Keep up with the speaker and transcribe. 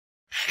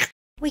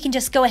We can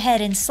just go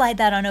ahead and slide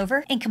that on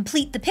over and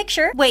complete the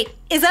picture. Wait,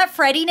 is that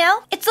Freddy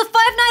now? It's the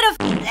Five Nights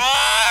of...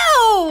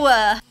 Ew!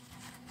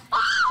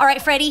 All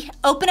right, Freddy,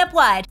 open up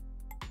wide.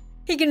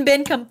 He can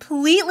bend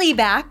completely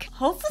back.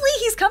 Hopefully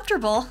he's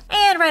comfortable.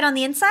 And right on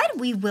the inside,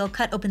 we will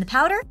cut open the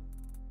powder.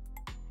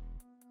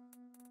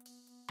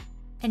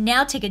 And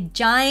now take a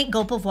giant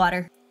gulp of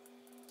water.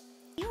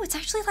 Ew, it's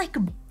actually like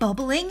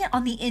bubbling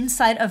on the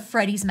inside of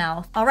Freddy's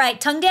mouth. All right,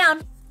 tongue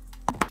down.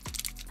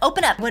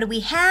 Open up. What do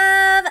we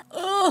have?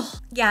 Oh,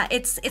 yeah,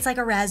 it's like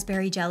a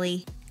raspberry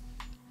jelly.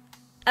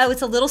 Oh,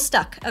 it's a little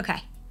stuck.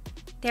 Okay,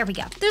 there we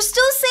go. There's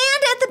still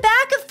sand at the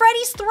back of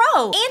Freddy's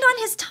throat and on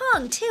his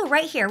tongue too,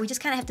 right here. We just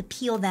kind of have to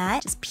peel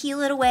that. Just peel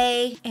it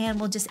away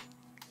and we'll just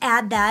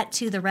add that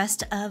to the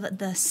rest of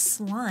the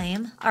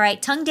slime. All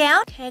right, tongue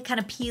down. Okay, kind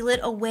of peel it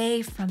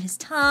away from his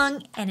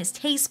tongue and his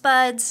taste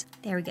buds.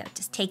 There we go.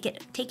 Just take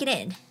it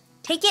in.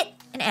 Take it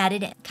and add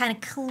it in. Kind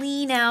of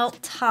clean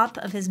out top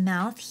of his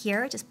mouth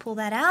here. Just pull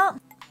that out.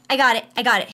 I got it.